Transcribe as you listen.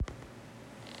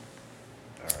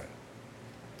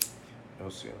No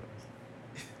ceilings.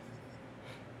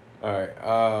 All right.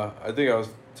 I think I was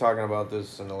talking about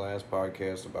this in the last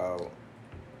podcast about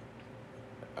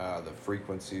the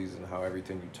frequencies and how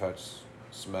everything you touch,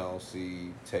 smell,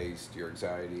 see, taste, your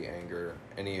anxiety, anger,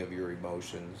 any of your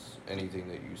emotions, anything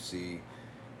that you see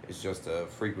is just a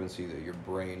frequency that your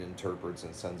brain interprets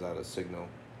and sends out a signal.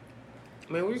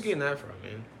 Man, where you getting that from,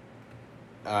 man?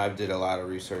 I did a lot of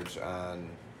research on.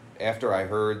 After I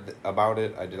heard about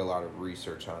it, I did a lot of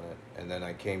research on it, and then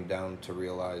I came down to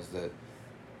realize that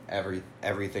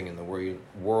everything in the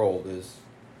world is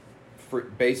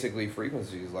basically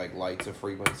frequencies. Like light's a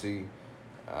frequency,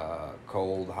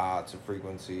 cold, hot's a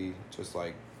frequency. Just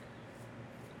like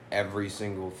every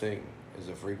single thing is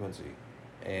a frequency,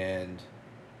 and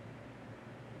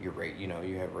you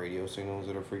have radio signals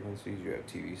that are frequencies. You have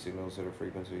TV signals that are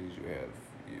frequencies. You have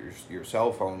your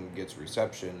cell phone gets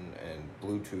reception, and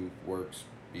Bluetooth works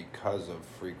because of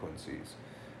frequencies.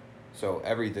 So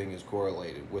everything is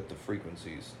correlated with the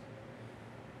frequencies.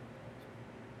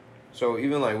 So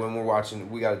even like when we're watching,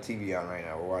 we got a TV on right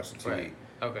now. We're watching TV. Right.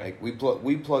 Okay. Like we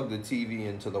plug the TV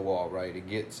into the wall, right? It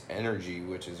gets energy,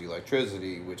 which is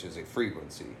electricity, which is a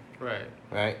frequency, Right.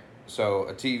 right? So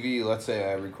a TV, let's say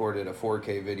I recorded a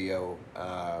 4K video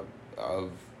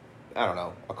of I don't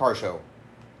know, a car show,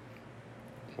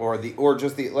 or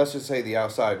just the let's just say the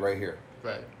outside right here,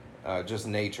 Right. just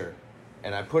nature,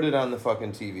 and I put it on the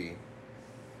fucking TV.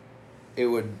 It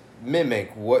would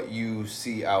mimic what you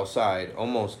see outside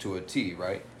almost to a T,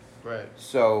 right? Right.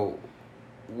 So,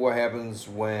 what happens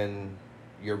when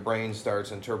your brain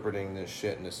starts interpreting this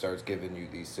shit and it starts giving you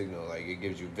these signals? Like, it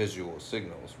gives you visual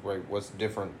signals, right? What's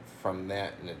different from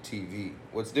that in a TV?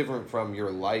 What's different from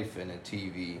your life in a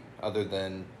TV other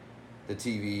than the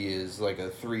TV is like a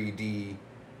 3D,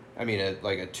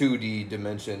 like a 2D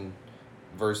dimension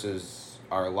versus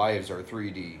our lives are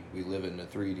 3D. We live in a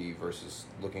 3D versus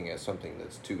looking at something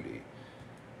that's 2D.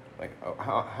 Like,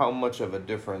 how much of a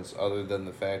difference, other than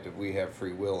the fact that we have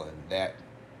free will and that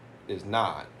is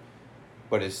not,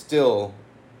 but it's still,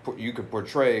 you could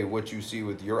portray what you see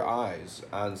with your eyes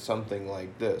on something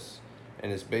like this.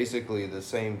 And it's basically the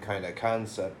same kind of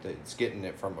concept. That it's getting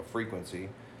it from a frequency.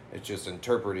 It's just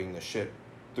interpreting the shit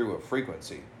through a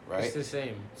frequency, right? It's the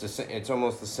same. It's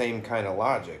almost the same kind of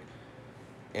logic.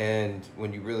 And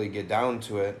when you really get down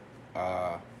to it,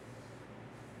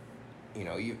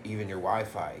 even your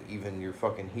Wi-Fi, even your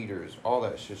fucking heaters, all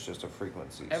that shit's just a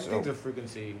frequency. Everything's a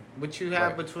frequency. What you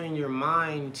have between your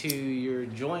mind to your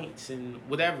joints and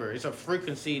whatever, it's a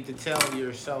frequency to tell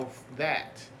yourself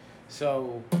that.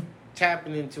 So,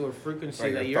 tapping into a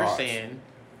frequency that you're saying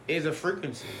is a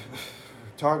frequency.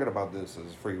 Talking about this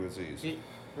as frequencies.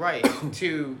 Right.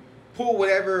 To pull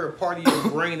whatever part of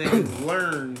your brain that you've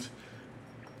learned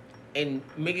and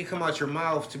make it come out your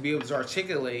mouth to be able to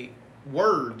articulate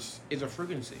words is a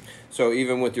frequency. So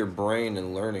even with your brain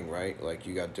and learning, right? Like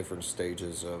you got different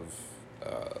stages of,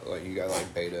 like you got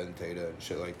like beta and theta and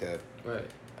shit like that. Right.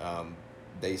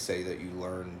 They say that you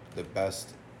learn the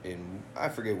best in, I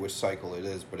forget which cycle it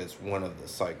is, but it's one of the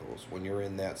cycles. When you're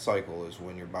in that cycle is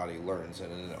when your body learns,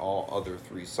 and in all other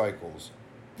 3 cycles,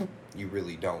 you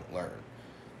really don't learn.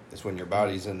 It's when your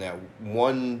body's in that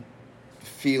one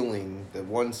feeling, the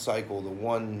one cycle,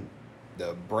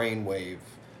 the brain wave,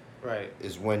 right,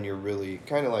 is when you're really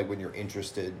kind of like when you're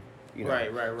interested,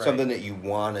 right, something that you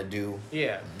want to do.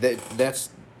 Yeah, that's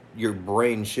your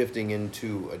brain shifting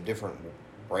into a different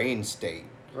brain state.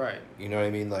 Right. You know what I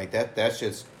mean? Like that's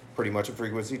just pretty much a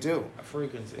frequency too. A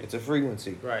frequency. It's a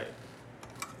frequency. Right.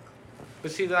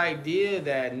 But see, the idea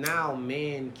that now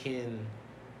man can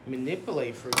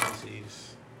manipulate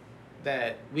frequencies,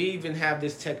 that we even have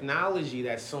this technology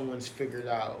that someone's figured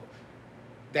out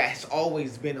that's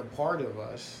always been a part of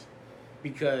us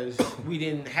because we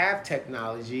didn't have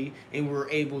technology and we're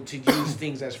able to use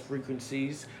things as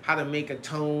frequencies, how to make a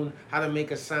tone, how to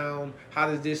make a sound, how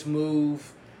does this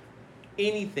move,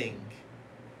 anything.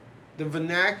 The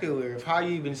vernacular of how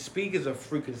you even speak is a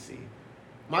frequency.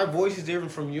 My voice is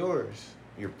different from yours.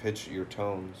 Your pitch, your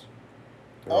tones.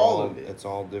 All of it. It's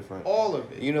all different. All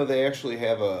of it. You know, they actually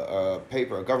have a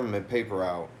government paper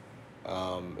out.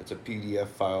 It's a PDF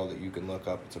file that you can look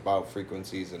up. It's about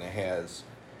frequencies, and it has,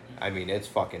 it's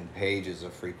fucking pages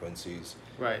of frequencies.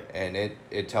 Right. And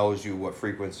it tells you what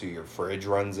frequency your fridge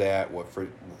runs at, what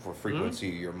frequency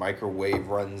your microwave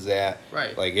runs at.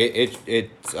 Right. Like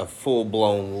it's a full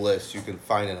blown list. You can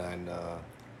find it on.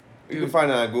 You can find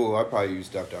it on Google. I probably use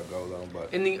DuckDuckGo though,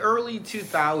 but in the early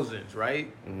 2000s,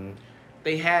 right? Mm-hmm.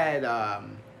 They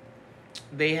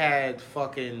had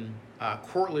fucking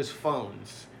cordless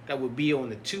phones that would be on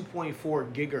the 2.4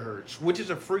 gigahertz, which is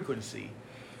a frequency.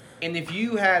 And if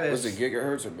you had a... Was it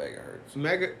gigahertz or megahertz?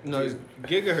 No, it's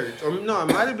gigahertz. Or no,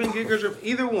 it might have been gigahertz or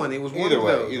either one. It was one of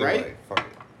those, either right? Way. Fuck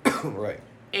it. Right.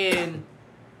 And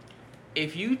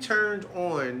if you turned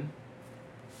on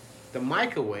the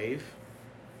microwave,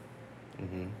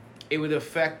 it would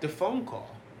affect the phone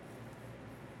call.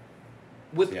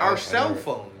 With our cell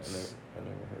phones. I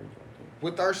never heard something.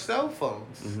 With our cell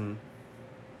phones.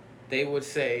 They would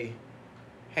say,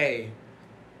 hey,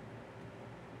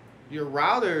 your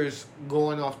router's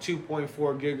going off 2.4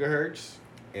 gigahertz.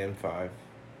 And 5,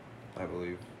 I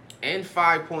believe. And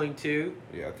 5.2.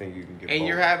 Yeah, I think you can get and both.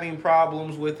 You're having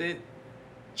problems with it.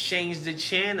 Change the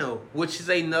channel, which is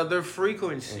another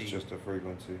frequency. It's just a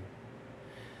frequency.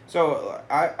 So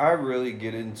I really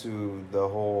get into the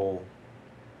whole...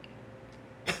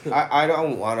 I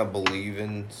don't want to believe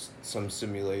in some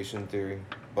simulation theory,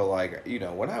 but like, you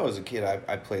know, when I was a kid,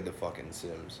 I played the fucking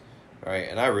Sims, right?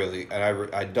 And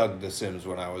I dug the Sims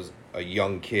when I was a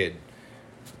young kid.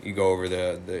 You go over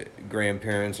the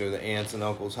grandparents or the aunts and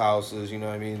uncles' houses, you know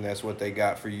what I mean? That's what they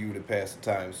got for you to pass the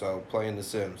time. So playing the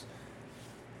Sims,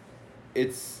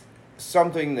 it's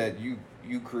something that you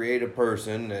create a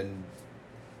person and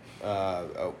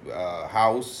a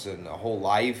house and a whole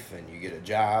life, and you get a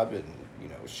job, and you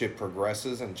know, shit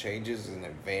progresses and changes and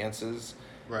advances.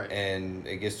 Right. And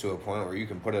it gets to a point where you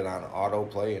can put it on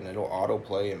autoplay, and it'll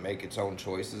autoplay and make its own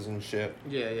choices and shit.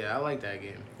 Yeah, I like that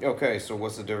game. Okay, so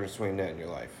what's the difference between that in your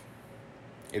life?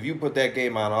 If you put that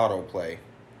game on autoplay,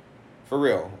 for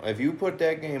real, if you put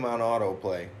that game on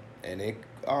autoplay and it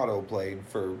autoplayed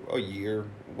for a year,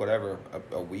 whatever,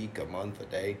 a week, a month, a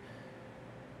day,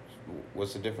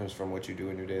 what's the difference from what you do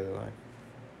in your daily life?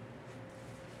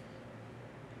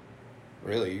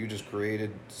 Really, you just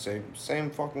created same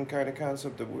fucking kind of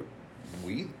concept that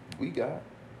we got.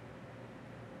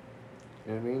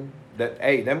 You know what I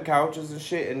mean? Them couches and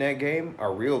shit in that game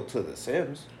are real to the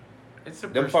Sims. It's a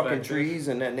them perspective. fucking trees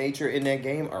and that nature in that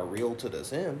game are real to the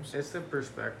Sims. It's a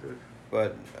perspective.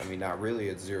 But I mean, not really.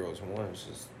 It's zeros and ones,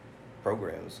 it's just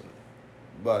programs.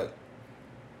 But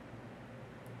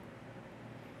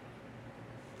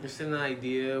it's an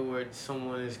idea where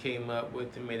someone has came up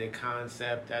with and made a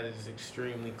concept that is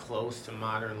extremely close to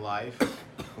modern life.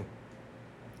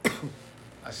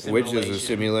 Which is a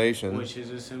simulation. Which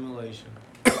is a simulation.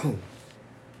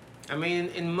 I mean,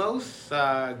 in most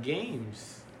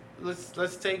games,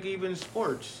 let's take even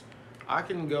sports. I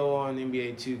can go on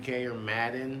NBA 2K or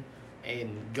Madden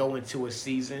and go into a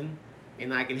season,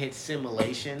 and I can hit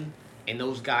simulation, and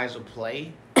those guys will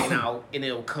play. And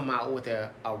it'll come out with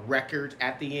a record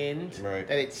at the end, right,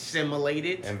 that it's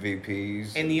simulated.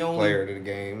 MVPs, and the only player to the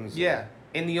games. Yeah,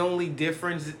 and the only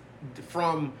difference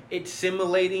from it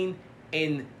simulating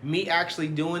and me actually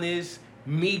doing is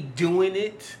me doing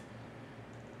it,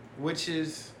 which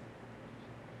is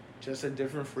just a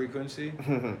different frequency.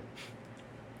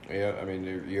 Yeah, I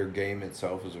mean, your game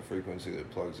itself is a frequency that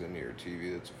plugs into your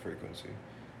TV. That's a frequency,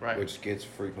 Right. Which gets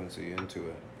frequency into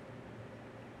it.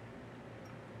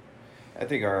 I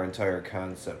think our entire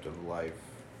concept of life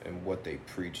and what they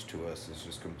preach to us is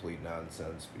just complete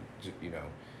nonsense. You know,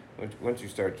 once you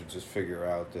start to just figure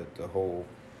out that the whole...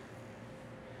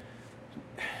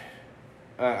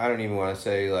 I don't even want to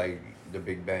say, like, the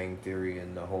Big Bang Theory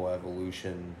and the whole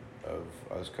evolution of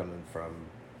us coming from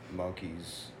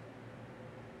monkeys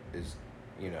is,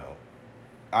 you know...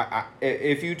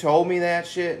 if you told me that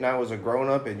shit and I was a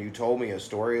grown-up and you told me a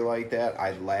story like that,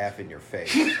 I'd laugh in your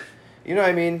face. You know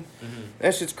what I mean? Mm-hmm.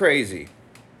 That shit's crazy.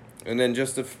 And then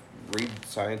just to read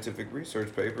scientific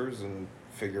research papers and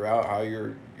figure out how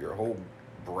your whole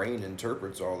brain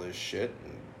interprets all this shit,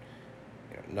 and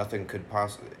you know, nothing could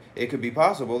possibly... It could be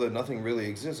possible that nothing really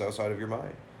exists outside of your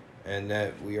mind, and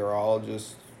that we are all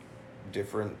just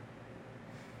different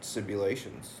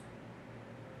simulations.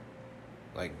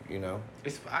 Like, you know,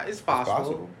 it's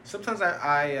possible. Sometimes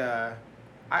I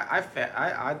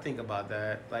think about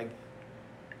that. Like,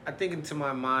 I think into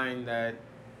my mind that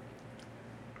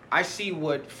I see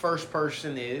what first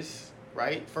person is,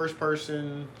 right? First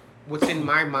person, what's in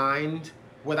my mind,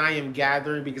 what I am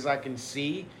gathering because I can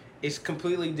see, is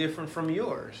completely different from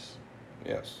yours.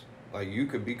 Yes. Like, you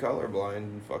could be colorblind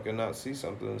and fucking not see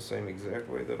something the same exact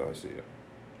way that I see it.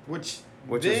 Which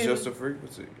is just a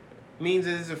frequency. Means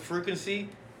that it's a frequency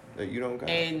that you don't got.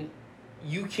 And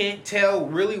you can't tell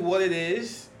really what it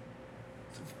is.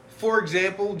 For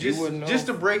example, just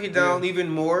to break it down even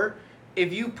more,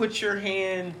 if you put your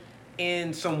hand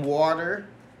in some water,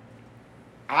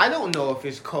 I don't know if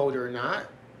it's cold or not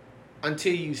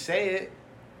until you say it.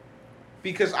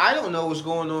 Because I don't know what's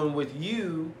going on with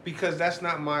you because that's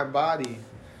not my body.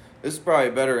 This is probably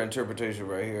a better interpretation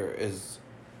right here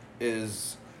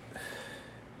is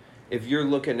if you're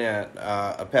looking at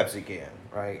a Pepsi can,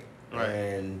 right? Right.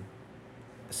 And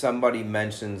somebody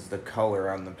mentions the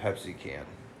color on the Pepsi can.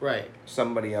 Right.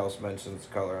 Somebody else mentions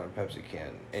the color on a Pepsi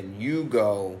can. And you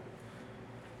go,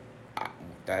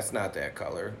 that's not that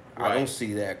color. Right. I don't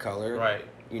see that color. Right.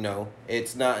 You know,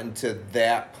 it's not until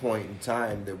that point in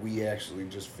time that we actually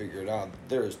just figured out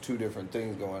there's two different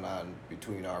things going on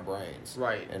between our brains.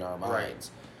 Right. And our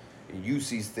minds. Right. And you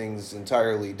see things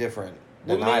entirely different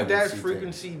What than I made would that see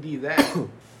frequency things. be that?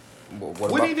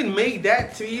 What even made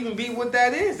that to even be what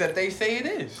that is that they say it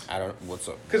is? I don't. What's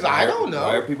up? Because I don't know.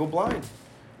 Why are people blind?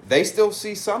 They still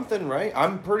see something, right?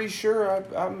 I'm pretty sure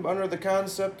I'm under the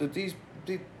concept that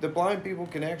the blind people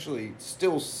can actually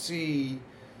still see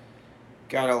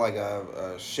kind of like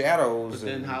a shadows. But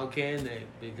then how can they?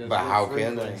 Because but how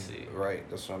frequency. can they? Right.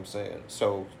 That's what I'm saying.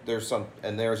 So there's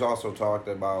also talked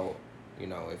about, you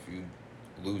know, if you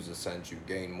lose a sense, you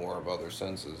gain more of other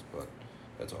senses, but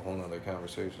that's a whole nother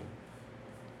conversation.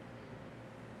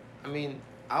 I mean,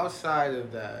 outside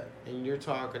of that, and we're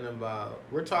talking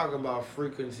about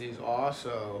frequencies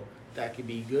also that could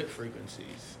be good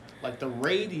frequencies. Like the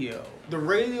radio. The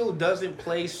radio doesn't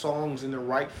play songs in the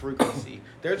right frequency.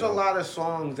 There's a lot of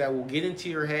songs that will get into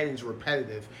your head and it's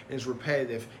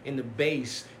repetitive, in the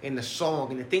bass, in the song,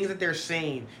 and the things that they're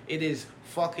saying, it is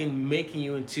fucking making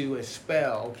you into a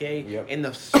spell, okay? Yep. And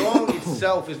the song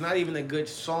itself is not even a good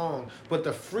song, but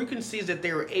the frequencies that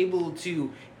they were able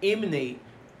to emanate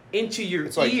into your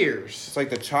ears. It's like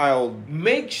the child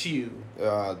makes you.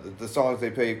 The songs they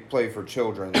play for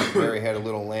children. Like Mary Had a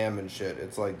Little Lamb and shit.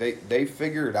 It's like they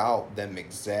figured out them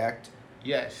exact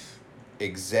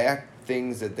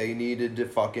things that they needed to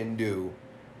fucking do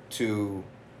to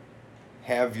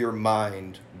have your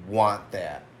mind want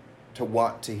that, to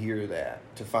want to hear that,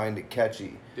 to find it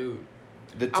catchy. Dude,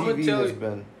 the TV has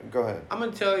been. Go ahead. I'm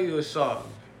gonna tell you a song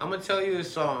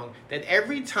that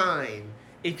every time,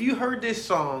 if you heard this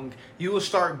song, you will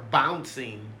start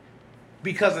bouncing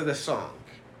because of the song.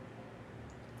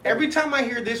 Every time I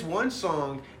hear this one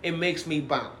song, it makes me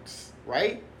bounce,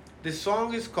 right? The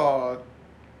song is called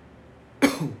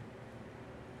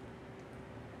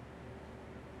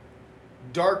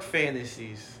Dark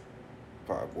Fantasies.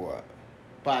 By what?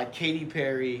 By Katy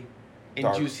Perry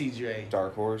and Juicy J.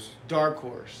 Dark Horse? Dark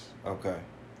Horse. Okay.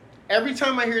 Every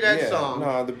time I hear that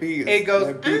song, the beat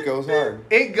goes hard.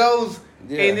 It goes,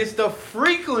 and it's the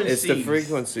frequency. It's the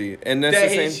frequency, and that's the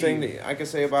same thing that I can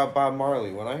say about Bob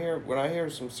Marley. When I hear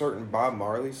some certain Bob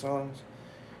Marley songs,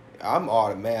 I'm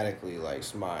automatically like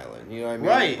smiling. You know what I mean?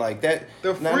 Right. Like that.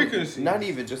 The frequency. Not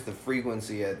even just the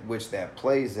frequency at which that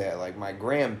plays at. Like my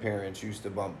grandparents used to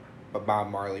bump Bob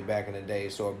Marley back in the day,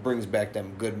 so it brings back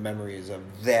them good memories of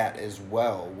that as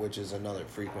well, which is another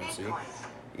frequency.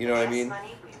 You know what I mean?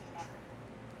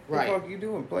 Right. What the fuck you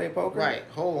doing? Playing poker? Right.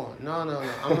 Hold on. No.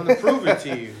 I'm gonna prove it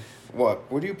to you. What?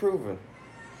 What are you proving?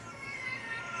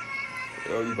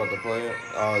 Oh, you about to play it?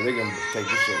 Oh, they're gonna take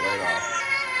this shit right off.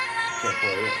 Can't play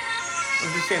it.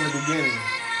 I'm just saying the beginning.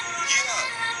 Yeah,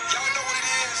 y'all know what it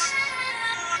is.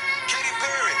 Katy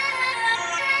Perry,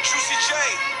 Juicy J.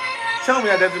 Tell me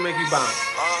that doesn't make you bounce.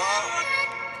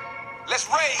 Let's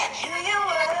rage.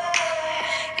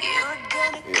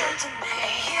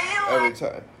 Every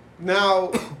time.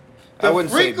 Now, I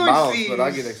wouldn't say bounce, but I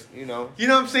get, You know what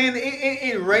I'm saying?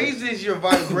 It raises your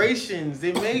vibrations.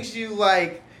 It makes you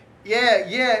like, yeah.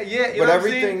 You but know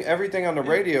what everything on the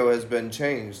radio has been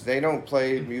changed. They don't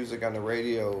play music on the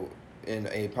radio in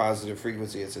a positive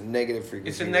frequency. It's a negative frequency.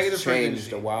 It's a negative changed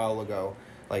frequency. a while ago,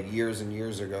 like years and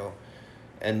years ago.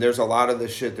 And there's a lot of the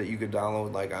shit that you could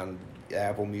download like on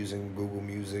Apple Music, Google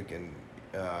Music, and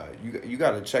you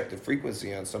got to check the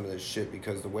frequency on some of this shit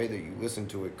because the way that you listen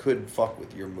to it could fuck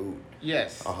with your mood.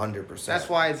 Yes. 100%. That's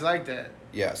why it's like that.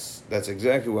 Yes, that's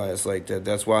exactly why it's like that.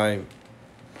 That's why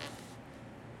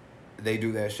they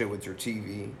do that shit with your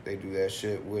TV. They do that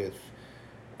shit with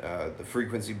the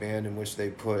frequency band in which they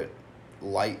put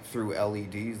light through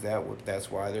LEDs. That's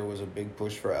why there was a big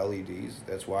push for LEDs.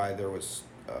 That's why there was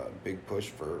a big push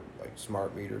for like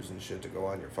smart meters and shit to go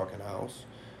on your fucking house.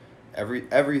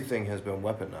 Everything has been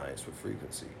weaponized with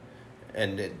frequency,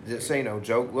 and this ain't no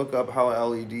joke. Look up how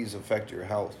LEDs affect your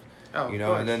health. Oh, you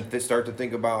know, and then they start to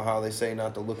think about how they say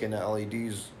not to look into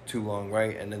LEDs too long,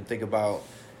 right? And then think about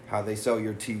how they sell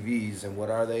your TVs, and what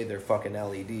are they? They're fucking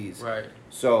LEDs. Right.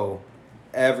 So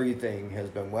everything has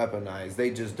been weaponized.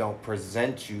 They just don't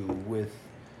present you with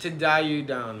to die you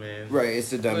down, man. Right, it's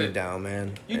to dumb you But down,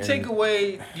 man. You And- take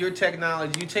away your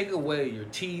technology, you take away your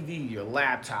TV, your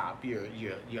laptop, your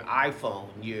iPhone,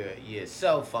 your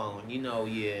cell phone, your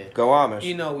Go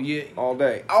Amish. your All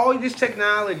day. all this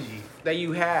technology that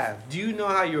you have. Do you know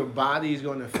how your body is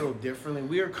going to feel differently?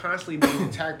 We are constantly being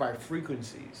attacked by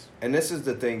frequencies. And this is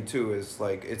the thing too, is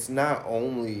like it's not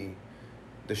only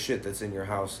the shit that's in your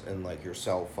house and like your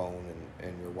cell phone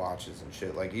and your watches and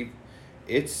shit. Like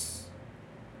it's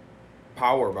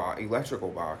electrical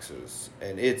boxes,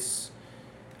 and it's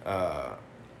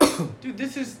Dude,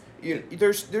 this is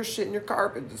there's shit in your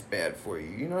carpet that's bad for you.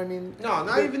 You know what I mean? no,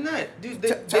 not even that, dude. They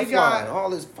Teflon, got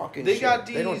all this fucking they shit. got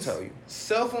these They don't tell you.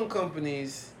 cell phone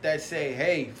companies that say,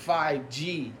 "Hey,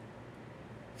 5G,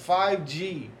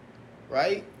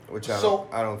 right?" Which So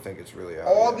I don't think it's really out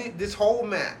all yet. this whole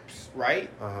maps, right?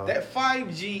 Uh-huh. That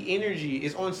 5G energy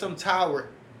is on some tower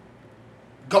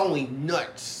going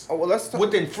nuts Oh well, let's talk.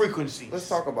 within frequencies. Let's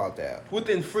talk about that.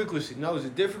 Within frequency. No, it's a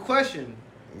different question.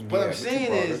 What Yeah, I'm but you saying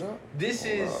brought is it up. this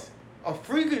Hold is a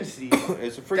frequency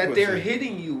It's a frequency that they're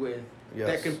hitting you with Yes.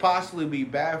 that can possibly be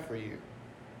bad for you.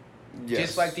 Yes.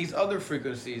 Just like these other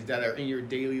frequencies that are in your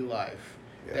daily life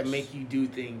that Yes. make you do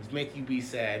things, make you be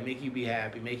sad, make you be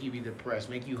happy, make you be depressed,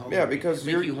 make you hungry, Yeah, because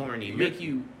make you're- you horny, you're- make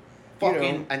you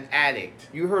fucking know, an addict.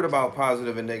 You heard about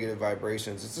positive and negative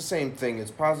vibrations. It's the same thing.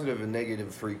 It's positive and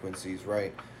negative frequencies,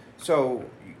 right? So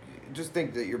just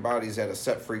think that your body's at a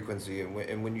set frequency,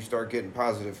 and when you start getting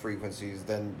positive frequencies,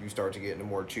 then you start to get in a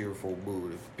more cheerful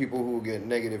mood. If people who get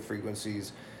negative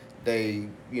frequencies, they,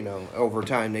 over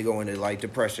time they go into like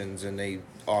depressions, and they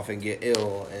often get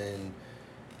ill, and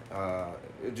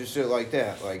just shit like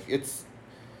that. Like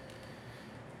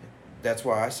that's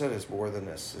why I said it's more than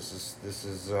this. This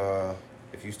is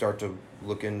if you start to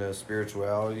look into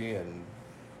spirituality and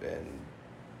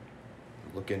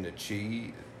look into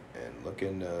chi and look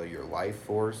into your life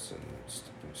force and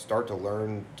start to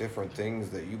learn different things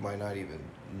that you might not even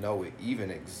know it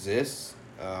even exists.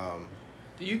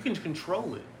 You can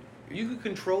control it. You can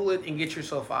control it and get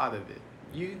yourself out of it.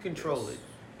 You can control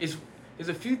Yes. it. There's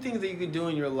a few things that you can do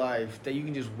in your life that you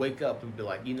can just wake up and be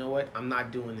like, you know what? I'm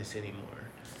not doing this anymore.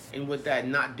 And with that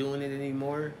not doing it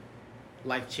anymore,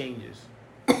 life changes.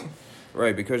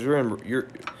 Right, because you're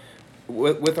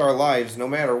with our lives, no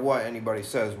matter what anybody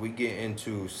says, we get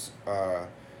into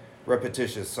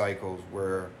repetitious cycles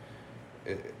where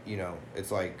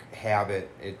it's like habit.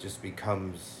 It just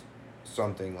becomes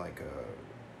something like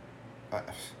I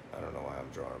don't know why I'm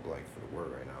drawing a blank for the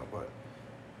word right now, but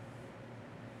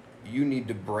you need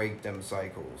to break them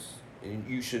cycles. And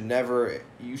you should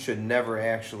never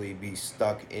actually be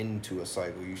stuck into a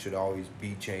cycle. You should always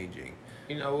be changing.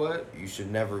 You know what? You should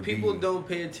never People be. don't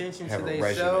pay attention to have a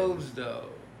themselves, regimen. though.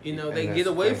 They And get that's the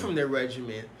away thing. from their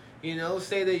regiment.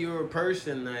 Say that you're a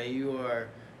person that you are,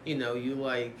 you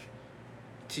like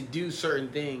to do certain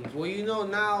things. Well,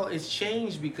 now it's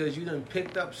changed because you done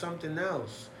picked up something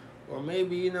else. Or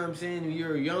maybe,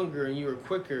 you're younger and you were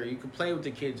quicker. You could play with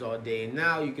the kids all day. And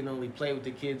now you can only play with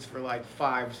the kids for like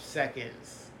 5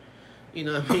 seconds. You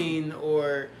know what I mean?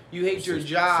 Or you hate your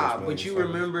job, but you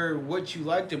remember what you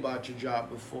liked about your job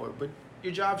before. But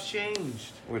your job's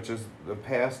changed. Which is the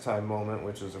pastime moment,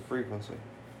 which is a frequency.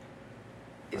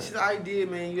 It's the idea,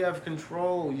 man. You have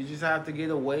control. You just have to get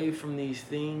away from these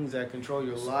things that control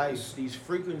your life. These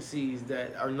frequencies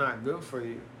that are not good for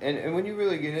you. And when you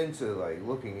really get into like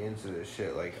looking into this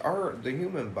shit, like the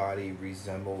human body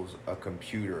resembles a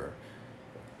computer.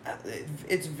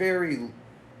 It's very,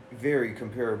 very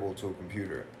comparable to a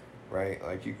computer, right?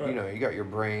 Like you got your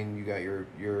brain, you got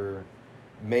your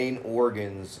main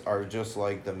organs are just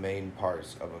like the main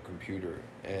parts of a computer.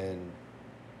 And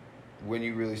when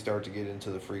you really start to get into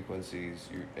the frequencies,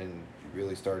 you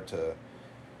really start to,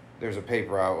 there's a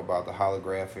paper out about the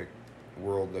holographic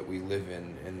world that we live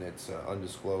in, and it's an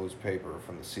undisclosed paper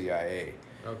from the CIA.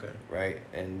 Okay. Right?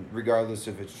 And regardless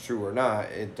if it's true or not,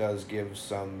 it does give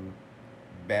some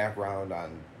background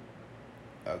on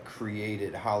a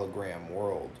created hologram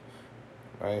world,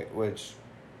 right? Which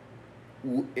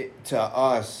to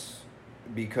us,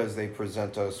 because they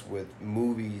present us with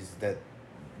movies that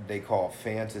they call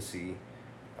fantasy,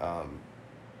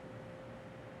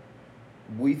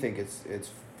 we think it's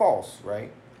false,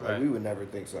 right? Right. Like we would never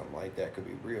think something like that could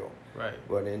be real. Right.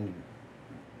 But in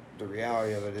the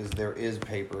reality of it is there is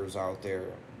papers out there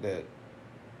that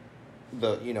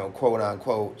the quote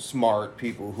unquote smart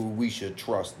people who we should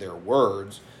trust their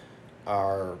words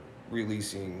are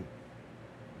releasing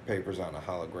papers on a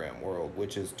hologram world,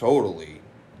 which is totally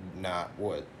not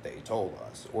what they told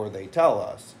us or they tell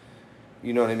us.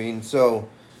 You know what I mean? So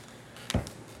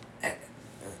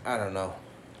I don't know.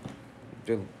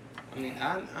 I mean,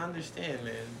 I understand,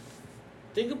 man.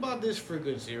 Think about this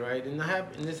frequency, right? And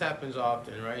this happens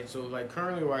often, right? So, like,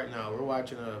 currently right now, we're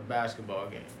watching a basketball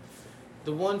game.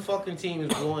 The one fucking team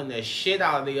is blowing the shit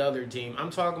out of the other team.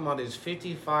 I'm talking about is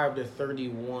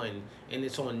 55-31, and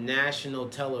it's on national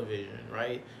television,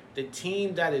 right? The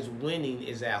team that is winning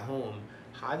is at home.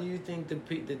 How do you think the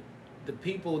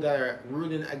people that are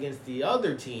rooting against the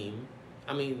other team,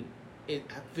 I mean, it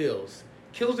kills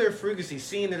their frequency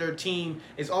seeing that their team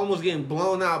is almost getting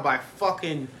blown out by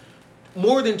fucking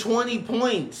more than 20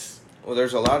 points. Well,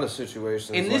 there's a lot of situations.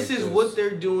 And this is what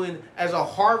they're doing as a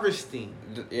harvesting.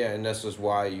 Yeah, and this is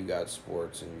why you got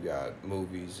sports and you got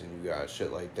movies and you got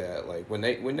shit like that. Like when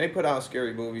they put out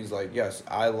scary movies, like yes,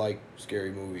 I like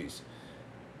scary movies,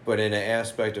 but in an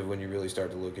aspect of when you really start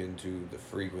to look into the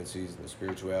frequencies and the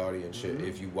spirituality and shit,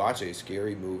 if you watch a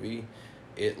scary movie,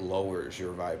 it lowers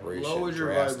your vibration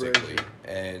drastically.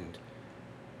 And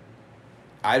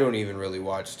I don't even really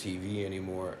watch TV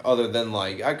anymore, other than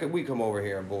like we come over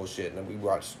here and bullshit and we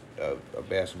watch a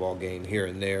basketball game here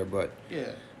and there, but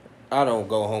yeah, I don't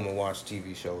go home and watch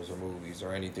TV shows or movies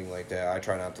or anything like that. I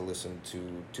try not to listen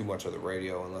to too much of the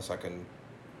radio unless I can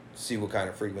see what kind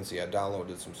of frequency I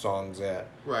downloaded some songs at.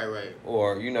 Right.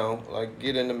 Or, like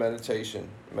get into meditation.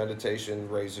 Meditation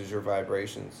raises your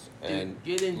vibrations and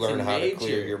get into learn how nature. to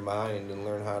clear your mind and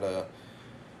learn how to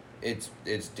it's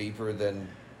deeper than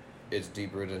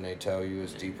they tell you.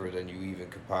 It's deeper than you even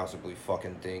could possibly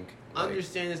fucking think. Like,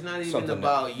 understand it's not even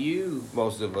about you.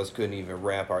 Most of us couldn't even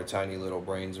wrap our tiny little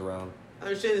brains around.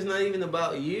 Understand it's not even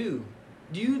about you.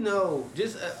 Do you know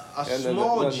just a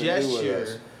small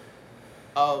gesture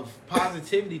of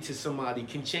positivity to somebody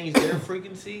can change their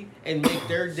frequency and make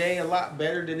their day a lot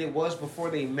better than it was before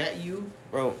they met you?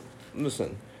 Bro,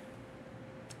 listen.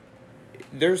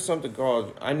 There's something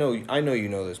called I know you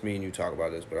know this. Me and you talk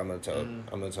about this, but I'm gonna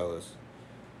tell this.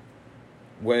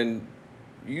 When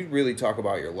you really talk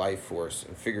about your life force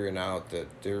and figuring out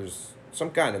that there's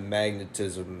some kind of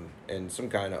magnetism and some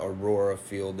kind of aurora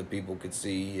field that people could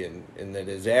see, and that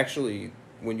is actually,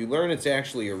 when you learn it's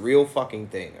actually a real fucking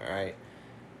thing, all right?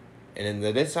 And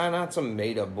that it's not some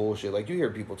made up bullshit. Like you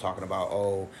hear people talking about,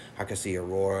 oh, I can see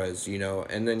auroras,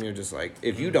 and then you're just like,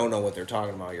 if you don't know what they're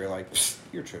talking about, you're like,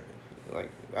 you're tripping. Like,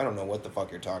 I don't know what the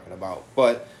fuck you're talking about,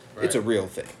 but It's a real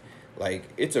thing. Like,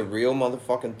 it's a real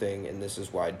motherfucking thing, and this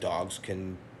is why dogs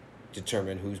can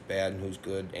determine who's bad and who's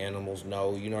good. Animals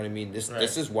know, you know what I mean? This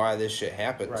is why this shit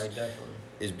happens. Right, definitely.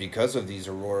 Is because of these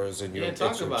auroras and your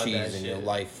cheese and your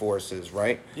life forces,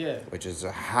 right? Yeah. Which is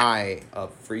a high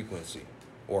up frequency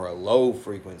or a low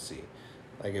frequency.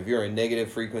 Like, if you're a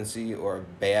negative frequency or a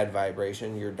bad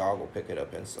vibration, your dog will pick it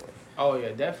up instantly. Oh, yeah,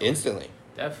 definitely. Instantly.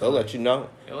 Definitely. They'll let you know.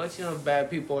 They'll let you know if bad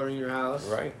people are in your house.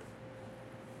 Right.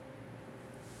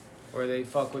 Or they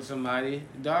fuck with somebody.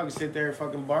 The dog will sit there and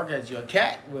fucking bark at you. A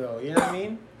cat will, you know what I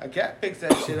mean? A cat picks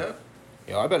that shit up.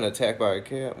 I've been attacked by a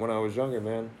cat when I was younger,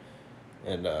 man.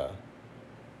 And it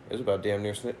was about damn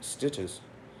near stitches.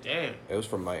 Damn. It was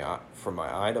from my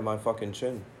eye to my fucking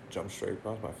chin. Jumped straight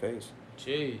across my face.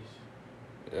 Jeez.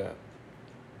 Yeah.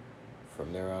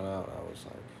 From there on out, I was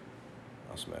like,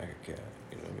 I'll smack a cat.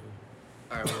 You know what I mean?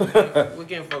 All right, we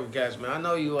can't fuck with cats, man. I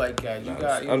know you like cats. You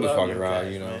I'm just fucking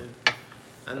around, cats, Man.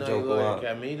 I know you like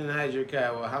cat, man. You done had your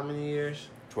cat, how many years?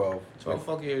 12. 12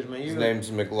 fucking years, man. His name's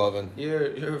McLovin.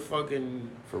 You're a fucking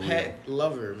pet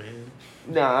lover, man.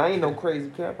 Nah, I ain't no crazy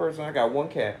cat person. I got one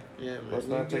cat. Yeah, man. Let's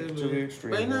not take it to the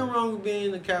extreme. But ain't nothing wrong with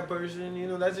being a cat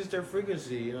person. That's just their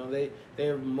frequency.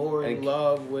 They're more in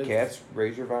love with cats.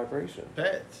 Raise your vibration.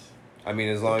 Pets. I mean,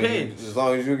 as long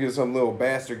as you get some little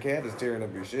bastard cat that's tearing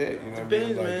up your shit, you know what I mean?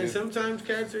 Depends, man. Sometimes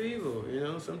cats are evil,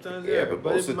 Sometimes they are.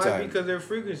 But it might be because their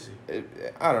frequency.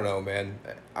 I don't know, man.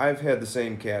 I've had the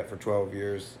same cat for 12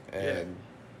 years, and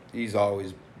he's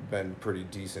always been a pretty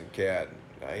decent cat.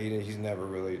 He's never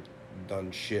really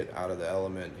done shit out of the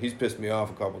element. He's pissed me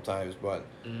off a couple times, but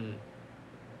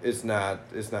it's not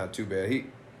too bad. He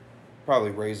probably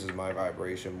raises my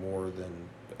vibration more than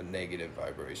a negative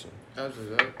vibration. That's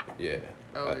what's up. Yeah.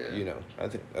 Oh, yeah.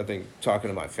 I think talking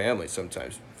to my family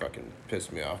sometimes fucking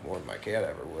pisses me off more than my cat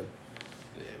ever would.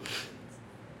 Yeah.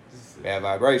 Bad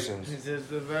vibrations. It's just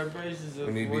the vibrations of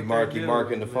we need to be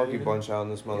marking the funky bunch out in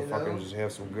this motherfucker and just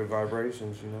have some good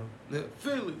vibrations,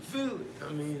 Feel it.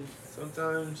 I mean,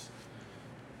 sometimes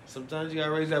you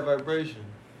gotta raise that vibration.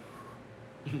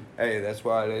 Hey, that's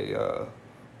why they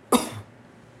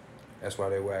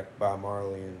whack Bob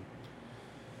Marley and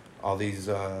all these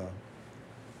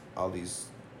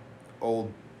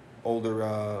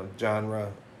older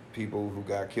genre people who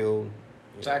got killed.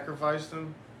 Sacrificed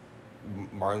them?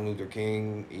 Martin Luther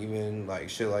King, even like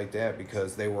shit like that,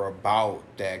 because they were about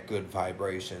that good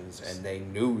vibrations and they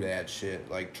knew that shit.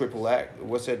 Like Triple X,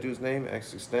 what's that dude's name?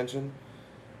 X Extension.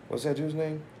 What's that dude's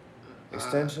name?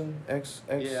 Extension? Yeah,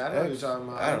 I know what you're talking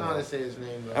about. I don't know how to say his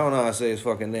name, though. I don't know how to say his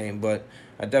fucking name, but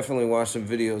I definitely watched some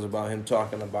videos about him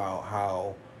talking about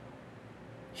how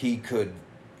he could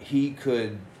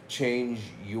change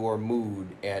your mood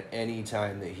at any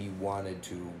time that he wanted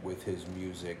to with his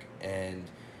music, and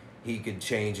he could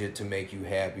change it to make you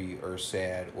happy or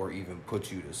sad or even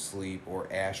put you to sleep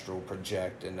or astral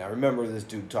project. And I remember this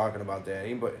dude talking about that.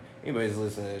 Anybody's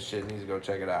listening to this shit needs to go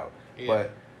check it out. Yeah.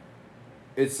 But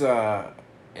it's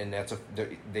and that's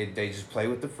they just play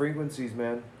with the frequencies,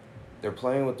 man. They're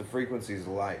playing with the frequencies of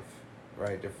life,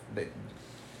 right?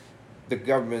 The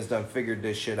government's done figured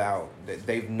this shit out. That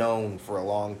they've known for a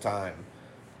long time.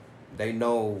 They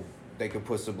know they can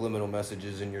put subliminal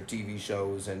messages in your TV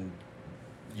shows, and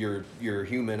your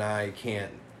human eye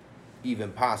can't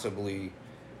even possibly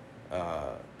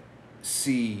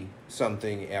see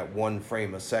something at 1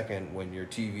 frame a second when your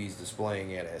TV's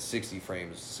displaying it at 60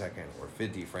 frames a second or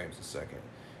 50 frames a second.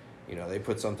 You know, they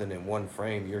put something in 1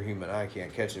 frame, your human eye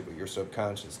can't catch it, but your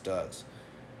subconscious does.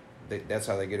 That's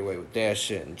how they get away with that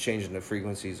shit, and changing the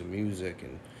frequencies of music,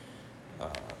 and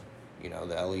you know,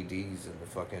 the LEDs and the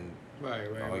fucking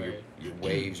your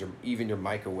waves, even your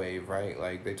microwave, right?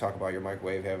 Like they talk about your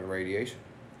microwave having radiation,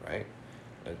 right?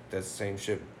 That's the same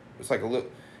shit. It's like a little.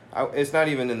 It's not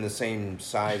even in the same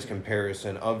size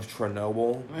comparison of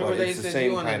Chernobyl, but it's the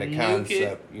same kind of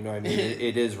concept. You know what I mean?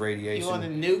 It is radiation. You want to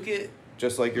nuke it?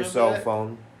 Just like your cell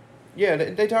phone. Yeah,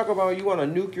 they talk about you want to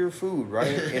nuke your food, right?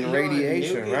 In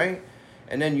radiation, right?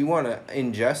 And then you want to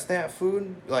ingest that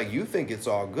food. Like, you think it's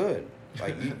all good.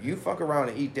 Like, you fuck around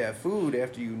and eat that food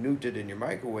after you nuked it in your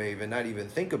microwave and not even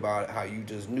think about how you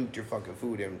just nuked your fucking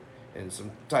food in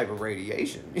some type of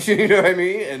radiation. You know what I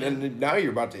mean? And then now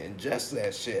you're about to ingest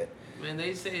that shit. Man,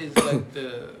 they say it's like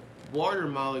the water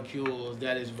molecules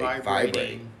that is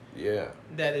vibrating. Yeah.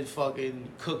 That it fucking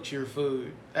cooked your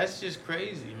food. That's just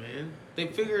crazy, man. They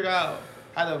figured out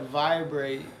how to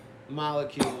vibrate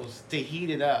molecules to heat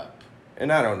it up.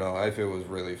 And I don't know if it was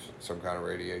really some kind of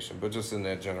radiation, but just in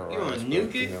that general. You want to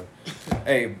nuke it? You know.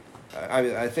 Hey,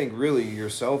 I think really your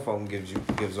cell phone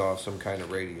gives off some kind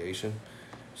of radiation.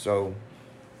 So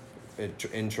in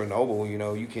Chernobyl, you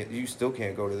know, you still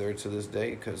can't go to there to this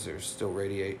day because there's still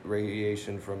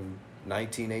radiation from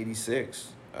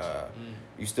 1986.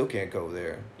 You still can't go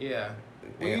there. Yeah.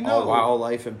 Well, and all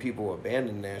wildlife and people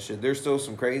abandon that shit. There's still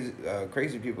some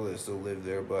crazy people that still live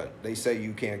there, but they say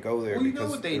you can't go there. Well, you because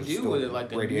know what they do with it, like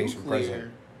the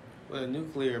with a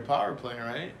nuclear power plant,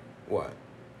 right? What?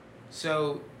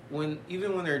 So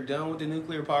even when they're done with the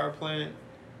nuclear power plant,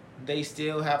 they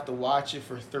still have to watch it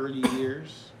for 30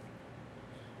 years.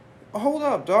 Hold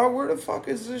up, dog. Where the fuck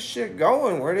is this shit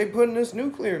going? Where are they putting this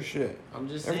nuclear shit? I'm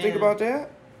just Ever saying. think about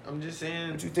that? I'm just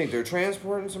saying. What you think they're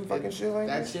transporting some fucking shit like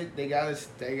that? That shit, they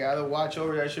gotta watch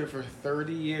over that shit for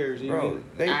 30 years. Bro,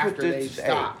 they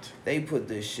stopped. They put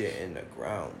this shit in the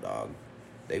ground, dog.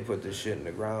 They put this shit in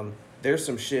the ground. There's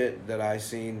some shit that I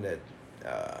seen that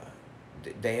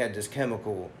they had this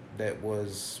chemical that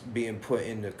was being put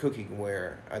into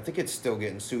cookware. I think it's still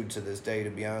getting sued to this day, to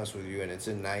be honest with you, and it's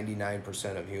in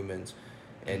 99% of humans.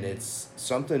 And it's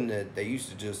something that they used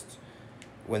to just,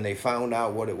 when they found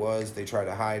out what it was, they tried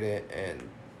to hide it. And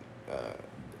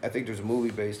I think there's a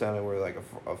movie based on it where like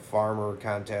a farmer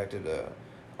contacted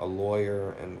a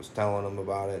lawyer and was telling them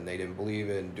about it, and they didn't believe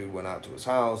it, and dude went out to his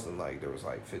house, and like there was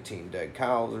like 15 dead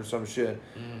cows or some shit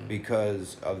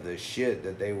because of the shit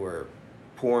that they were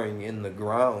pouring in the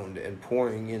ground and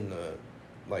pouring in the,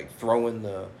 like throwing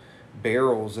the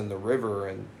barrels in the river,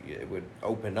 and it would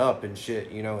open up and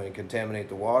shit, you know, and contaminate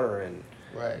the water and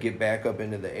get back up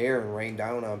into the air and rain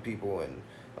down on people. And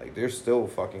like there's still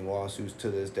fucking lawsuits to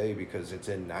this day because it's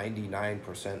in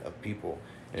 99% of people.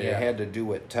 And it had to do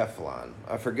with Teflon.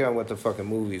 I forget what the fucking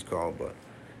movie's called, but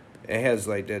it has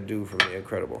like that dude from The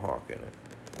Incredible Hulk in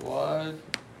it. What?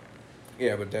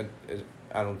 Yeah, but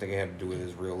I don't think it had to do with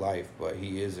his real life, but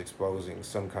he is exposing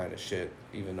some kind of shit,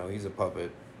 even though he's a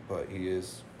puppet, but he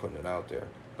is putting it out there.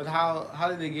 But how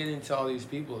did they get into all these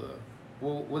people, though?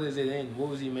 What is it in? What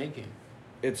was he making?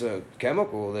 It's a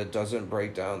chemical that doesn't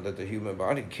break down, that the human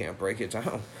body can't break it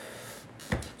down.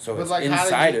 So but it's like,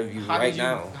 inside of you right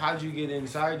now. How did you get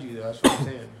inside you, though? That's what I'm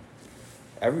saying.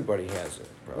 Everybody has it,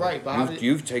 bro. Right, but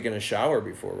you've taken a shower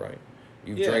before, right?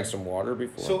 You've drank some water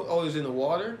before. So, it's in the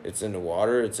water? It's in the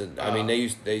water. It's in. I mean,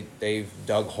 they've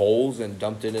dug holes and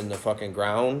dumped it in the fucking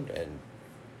ground and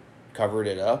covered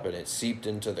it up and it seeped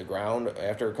into the ground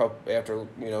after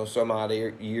some odd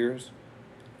years.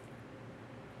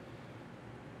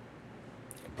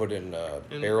 Put in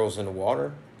barrels in the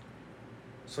water.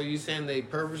 So you saying they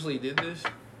purposely did this?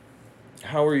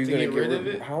 How are you To going get to rid of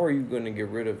it? How are you going to get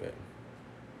rid of it?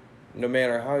 No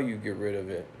matter how you get rid of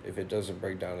it, if it doesn't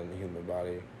break down in the human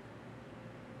body,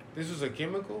 This was a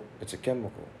chemical? it's a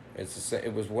chemical.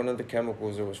 It was one of the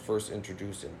chemicals that was first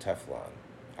introduced in Teflon.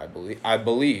 I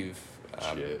believe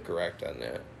I'm Shit. correct on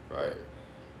that. Right.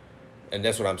 And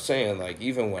that's what I'm saying. Like,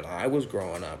 even when I was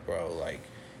growing up, bro, like,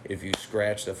 if you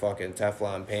scratched a fucking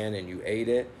Teflon pan and you ate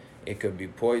it, it could be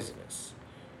poisonous.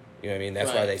 You know what I mean? That's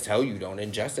why Right. they tell you don't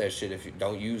ingest that shit. If you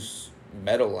don't use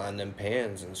metal on them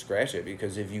pans and scratch it,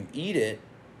 because if you eat it,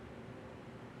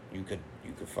 you could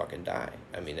fucking die.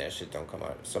 I mean, that shit don't come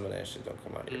out. Some of that shit don't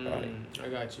come out of your body. I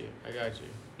got you.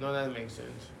 No, that makes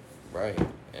sense. Right.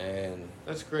 And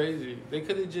That's crazy. They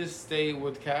could have just stayed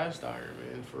with cast iron,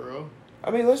 man, for real.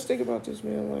 I mean, let's think about this,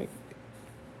 man. Like,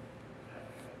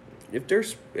 if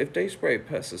they spray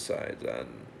pesticides on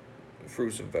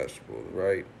fruits and vegetables,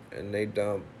 right, and they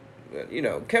dump,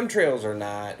 chemtrails or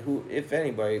not, if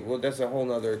anybody, well, that's a whole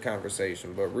nother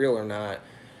conversation. But real or not,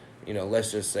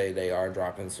 let's just say they are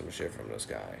dropping some shit from the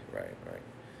sky, right.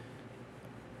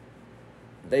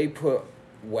 They put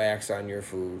wax on your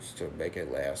foods to make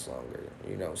it last longer.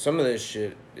 Some of this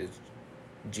shit is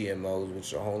GMOs, which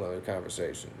is a whole nother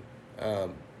conversation.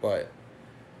 But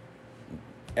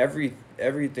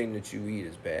everything that you eat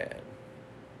is bad.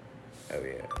 Oh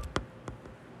yeah.